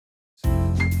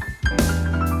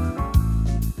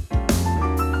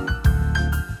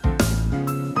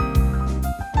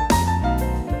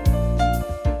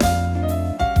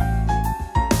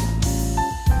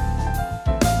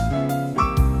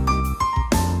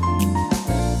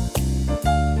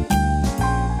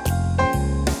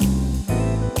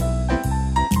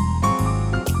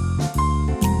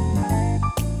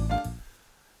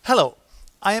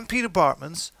I am Peter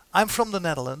Baartmans, I'm from the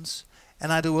Netherlands,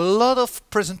 and I do a lot of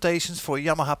presentations for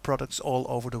Yamaha products all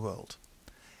over the world.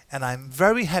 And I'm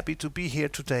very happy to be here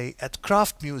today at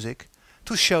Kraft Music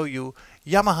to show you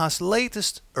Yamaha's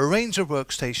latest arranger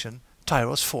workstation,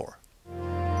 Tyros4.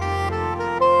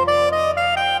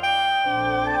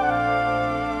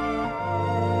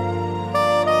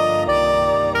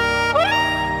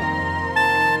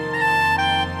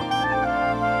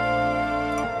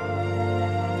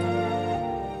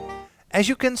 As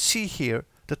you can see here,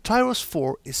 the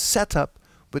Tyros4 is set up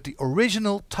with the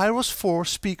original Tyros4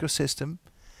 speaker system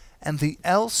and the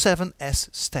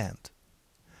L7S stand.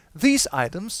 These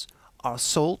items are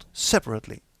sold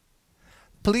separately.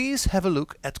 Please have a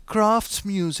look at Kraft's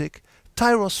Music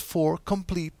Tyros4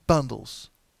 complete bundles.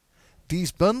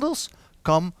 These bundles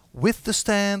come with the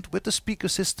stand, with the speaker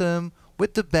system,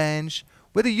 with the bench,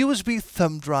 with a USB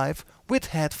thumb drive, with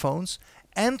headphones,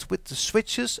 and with the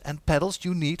switches and pedals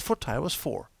you need for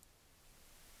Tyros4.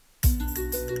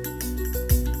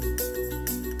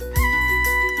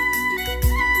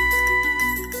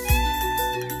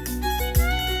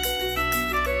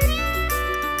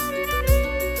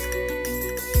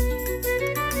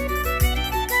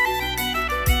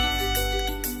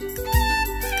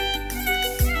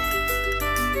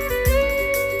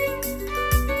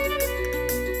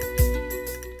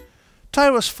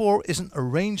 Tyros4 is an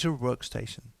arranger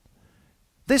workstation.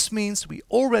 This means we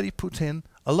already put in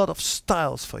a lot of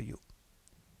styles for you.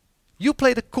 You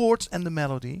play the chords and the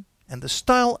melody, and the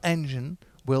style engine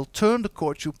will turn the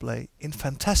chords you play in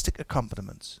fantastic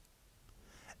accompaniments.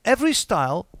 Every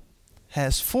style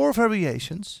has 4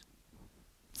 variations,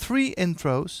 3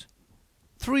 intros,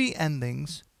 3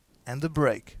 endings, and a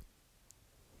break.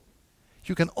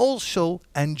 You can also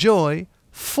enjoy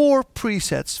 4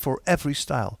 presets for every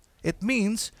style. It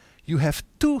means you have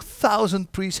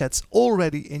 2000 presets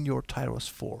already in your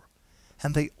Tyros4,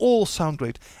 and they all sound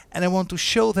great, and I want to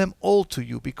show them all to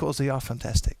you because they are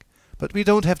fantastic. But we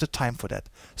don't have the time for that,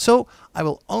 so I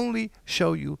will only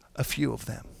show you a few of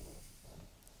them.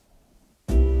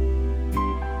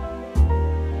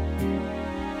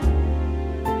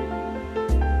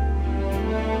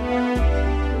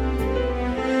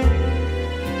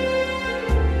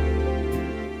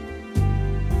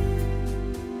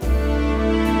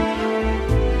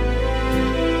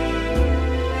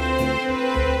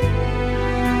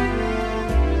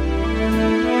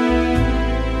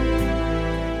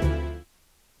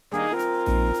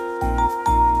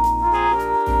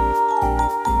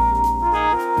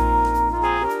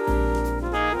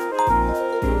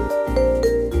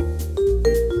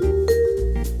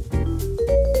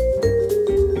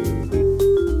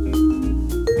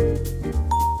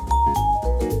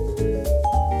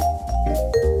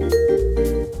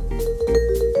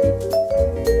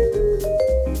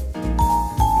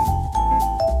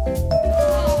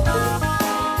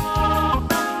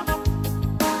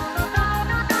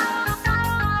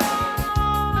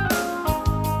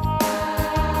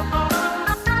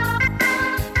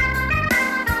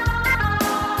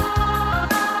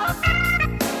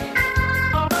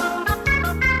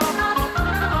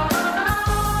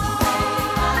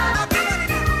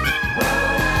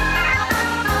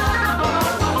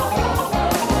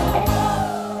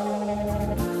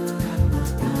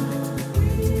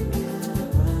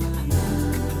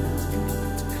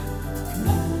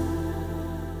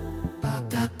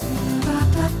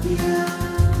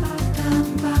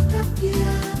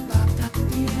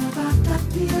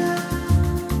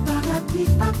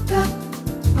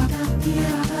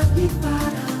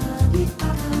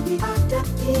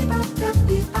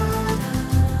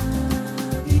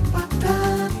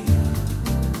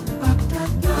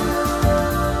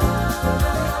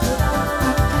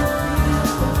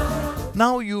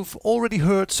 Now you've already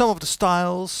heard some of the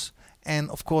styles, and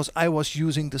of course I was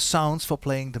using the sounds for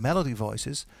playing the melody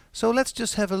voices. So let's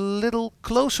just have a little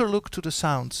closer look to the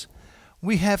sounds.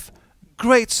 We have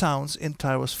great sounds in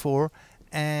Tyros4,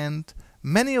 and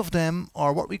many of them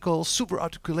are what we call super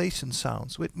articulation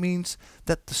sounds, which means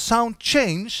that the sound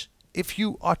changes if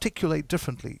you articulate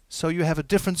differently. So you have a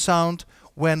different sound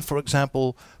when, for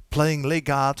example, playing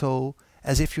legato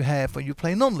as if you have when you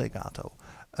play non-legato.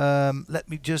 Let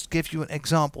me just give you an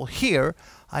example. Here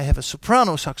I have a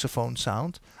soprano saxophone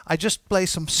sound. I just play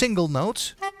some single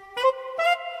notes.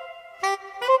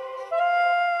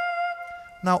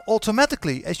 Now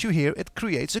automatically, as you hear, it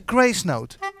creates a grace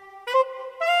note.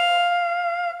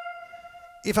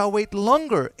 If I wait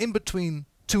longer in between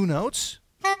 2 notes,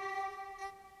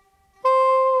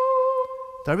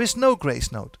 there is no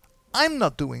grace note. I'm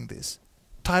not doing this.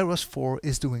 Tyros4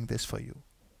 is doing this for you.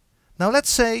 Now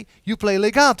let's say you play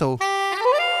legato.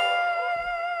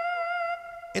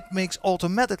 it makes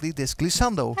automatically this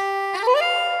glissando.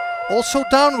 Also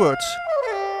downwards.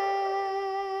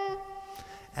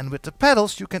 And with the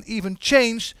pedals you can even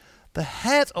change the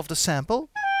head of the sample,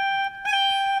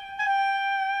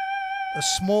 a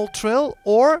small trill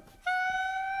or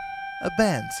a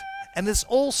bend. And it's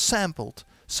all sampled.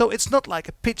 So it's not like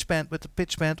a pitch bend with a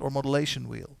pitch bend or modulation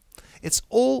wheel. It's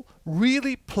all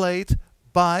really played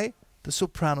by the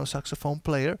soprano saxophone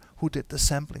player who did the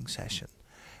sampling session.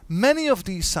 Many of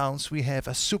these sounds we have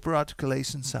as super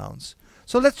articulation sounds.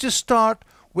 So let's just start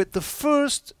with the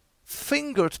first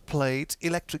fingered played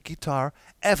electric guitar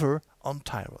ever on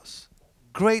Tyros.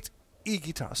 Great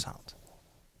e-guitar sound.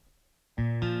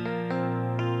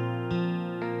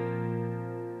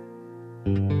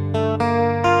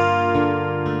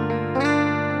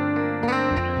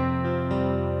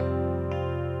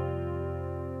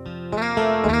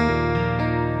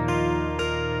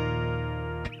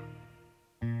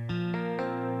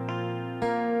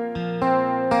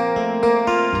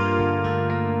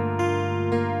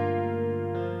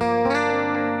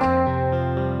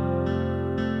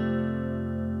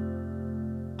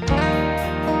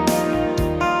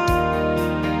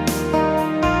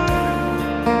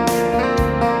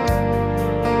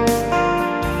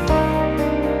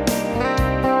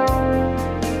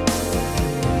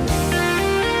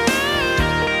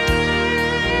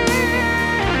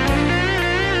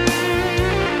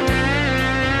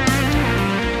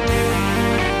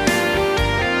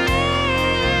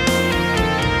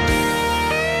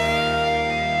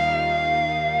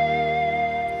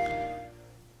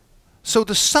 So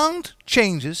the sound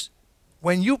changes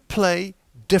when you play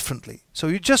differently. So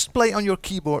you just play on your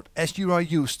keyboard as you are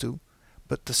used to,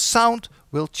 but the sound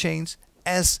will change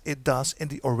as it does in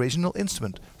the original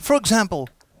instrument. For example,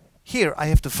 here I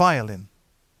have the violin.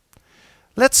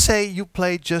 Let's say you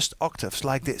play just octaves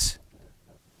like this.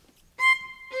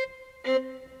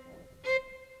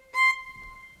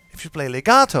 If you play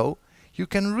legato, you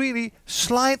can really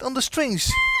slide on the strings.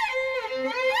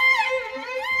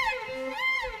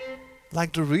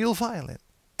 Like the real violin.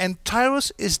 And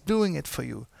Tyros is doing it for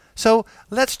you. So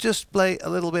let's just play a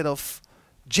little bit of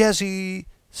jazzy,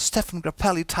 Stefan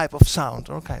Grappelli type of sound.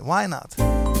 Okay, why not?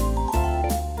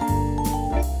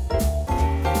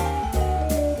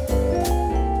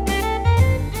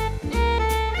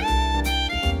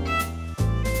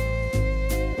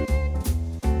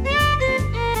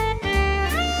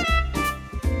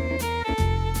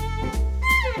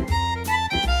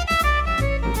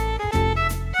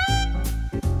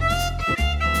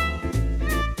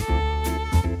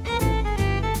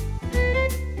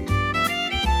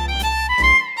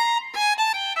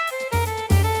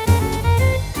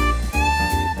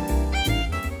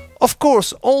 Of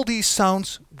course, all these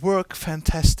sounds work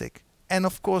fantastic. And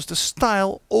of course, the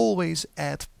style always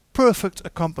adds perfect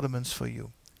accompaniments for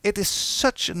you. It is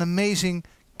such an amazing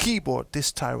keyboard,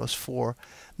 this Tyros4.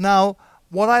 Now,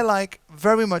 what I like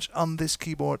very much on this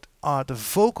keyboard are the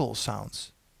vocal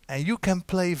sounds. And you can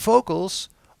play vocals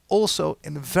also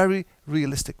in a very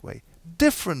realistic way.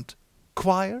 Different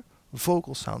choir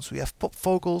vocal sounds. We have pop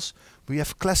vocals, we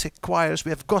have classic choirs, we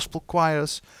have gospel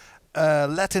choirs,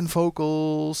 Latin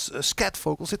vocals, scat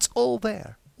vocals, it's all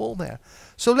there, all there.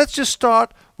 So let's just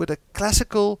start with a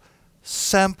classical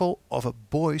sample of a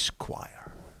boys' choir.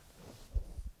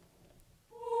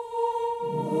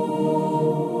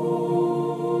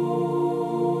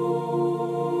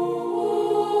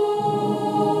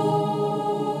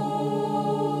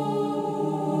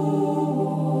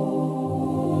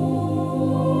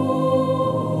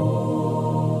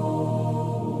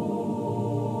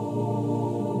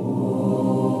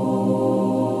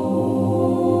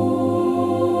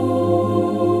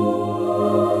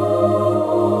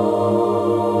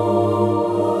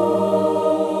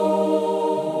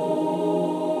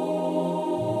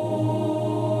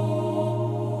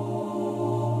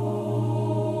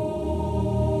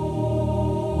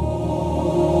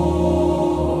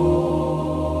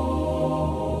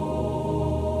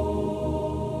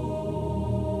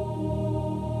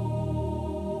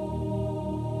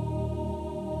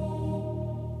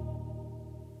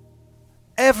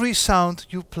 Every sound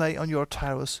you play on your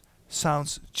Tyros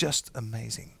sounds just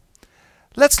amazing.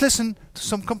 Let's listen to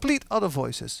some complete other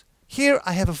voices. Here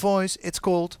I have a voice, it's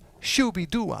called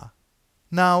Shooby-Doo.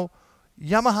 Now,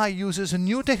 Yamaha uses a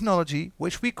new technology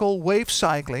which we call wave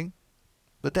cycling,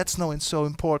 but that's not so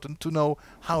important to know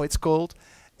how it's called.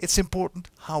 It's important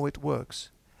how it works.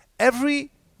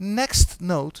 Every next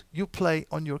note you play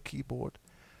on your keyboard,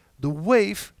 the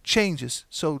wave changes,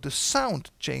 so the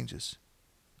sound changes.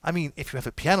 I mean, if you have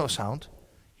a piano sound,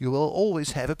 you will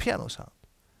always have a piano sound.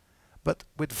 But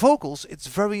with vocals it's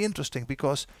very interesting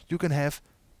because you can have,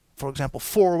 for example,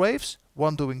 4 waves,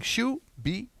 one doing shu,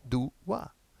 bi, do, wa.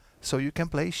 So you can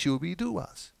play shu, bi, do,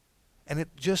 was. And it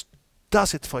just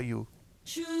does it for you.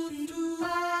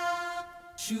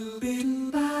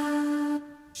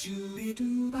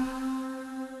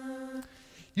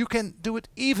 You can do it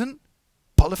even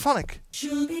polyphonic.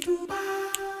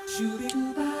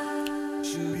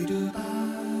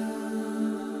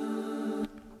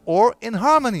 Or in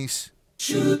harmonies.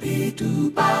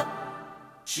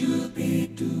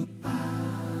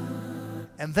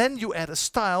 And then you add a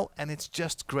style and it's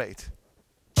just great.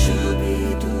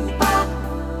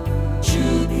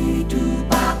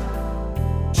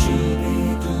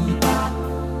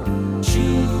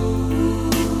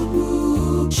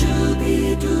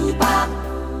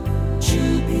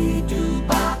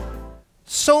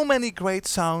 So many great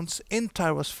sounds in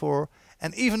Tyros4,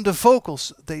 and even the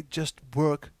vocals, they just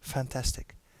work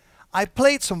fantastic. I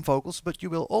played some vocals, but you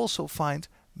will also find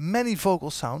many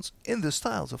vocal sounds in the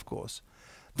styles, of course.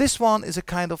 This one is a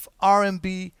kind of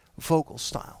R&B vocal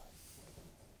style.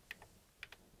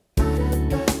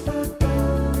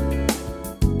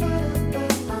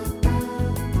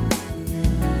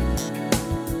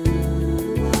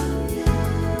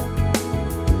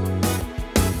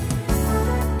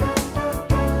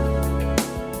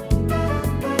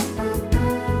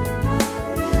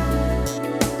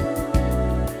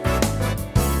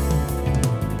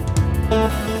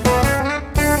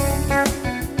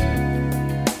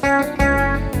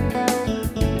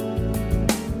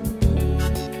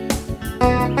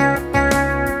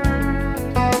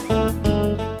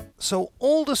 So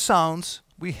all the sounds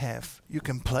we have you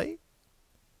can play.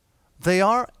 They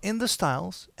are in the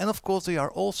styles, and of course they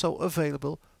are also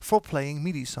available for playing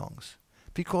MIDI songs.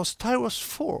 Because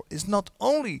Tyros4 is not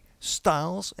only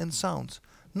styles and sounds.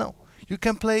 No, you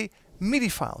can play MIDI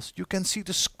files. You can see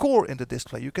the score in the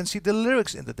display. You can see the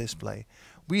lyrics in the display.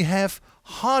 We have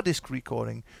hard disk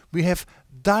recording. We have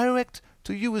direct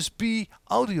to USB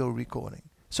audio recording.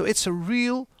 So it's a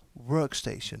real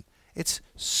workstation. It's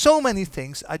so many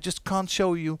things, I just can't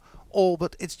show you all,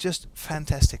 but it's just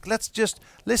fantastic. Let's just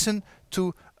listen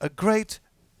to a great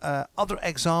other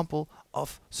example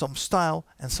of some style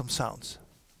and some sounds.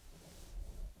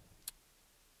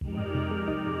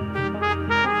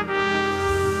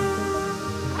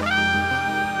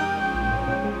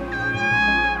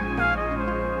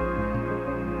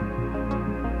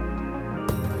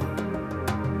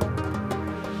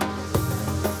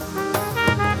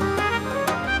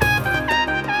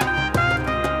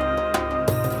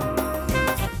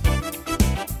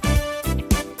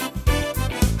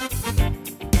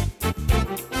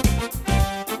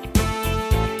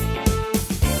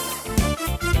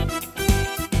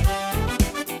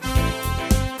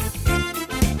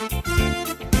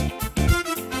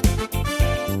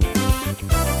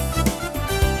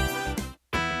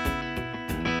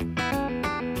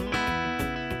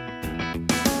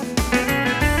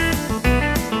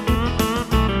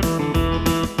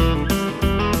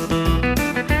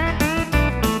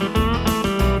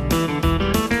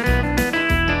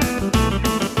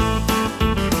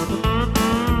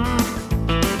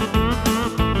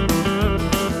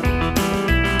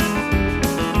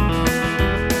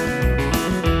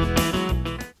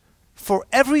 For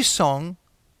every song,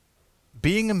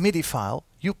 being a MIDI file,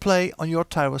 you play on your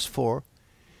Tyros4,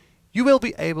 you will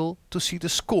be able to see the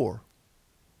score.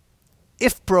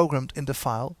 If programmed in the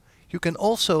file, you can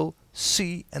also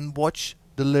see and watch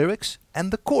the lyrics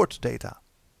and the chord data.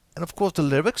 And of course the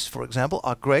lyrics, for example,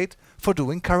 are great for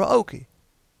doing karaoke.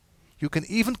 You can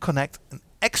even connect an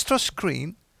extra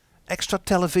screen, extra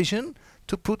television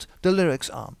to put the lyrics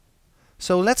on.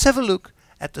 So let's have a look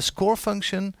at the score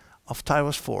function of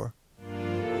Tyros4.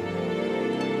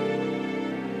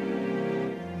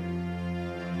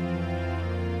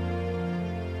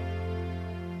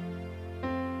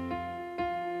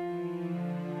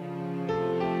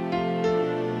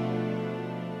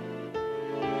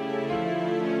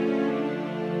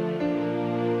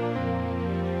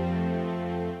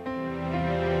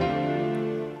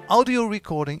 Audio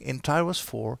recording in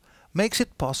Tyros4 makes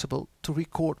it possible to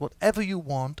record whatever you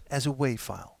want as a WAV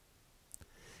file.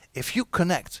 If you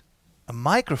connect a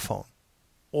microphone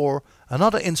or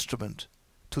another instrument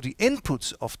to the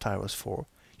inputs of Tyros4,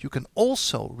 you can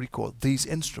also record these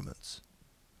instruments.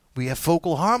 We have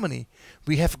vocal harmony,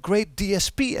 we have great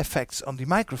DSP effects on the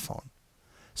microphone,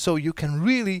 so you can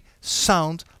really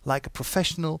sound like a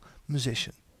professional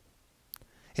musician.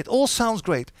 It all sounds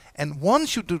great, and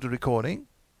once you do the recording,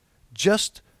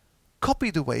 just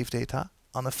copy the wave data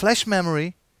on a flash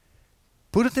memory,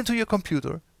 put it into your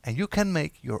computer, and you can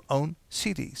make your own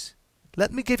CDs.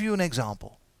 Let me give you an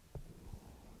example.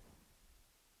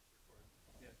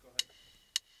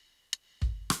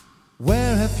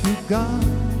 Where have you gone?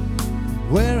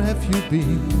 Where have you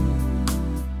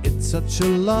been? It's such a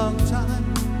long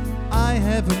time I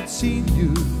haven't seen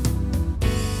you.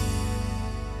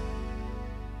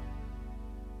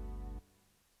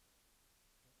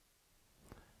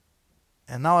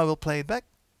 And now I will play it back.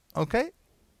 Okay?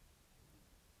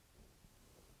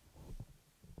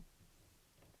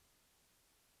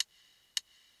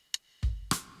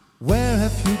 Where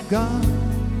have you gone?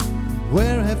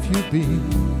 Where have you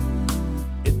been?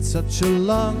 It's such a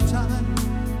long time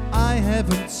I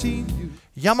haven't seen you.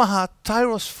 Yamaha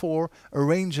Tyros4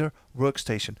 Arranger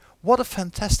Workstation. What a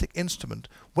fantastic instrument.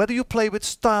 Whether you play with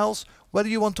styles, whether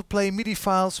you want to play MIDI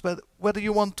files, whether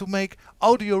you want to make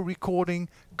audio recording,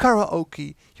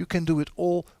 karaoke, you can do it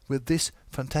all with this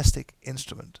fantastic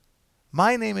instrument.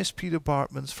 My name is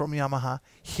Baartmans from Yamaha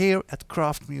here at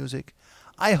Kraft Music.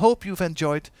 I hope you've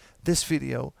enjoyed this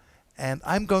video, and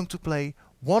I'm going to play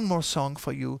one more song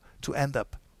for you to end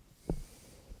up.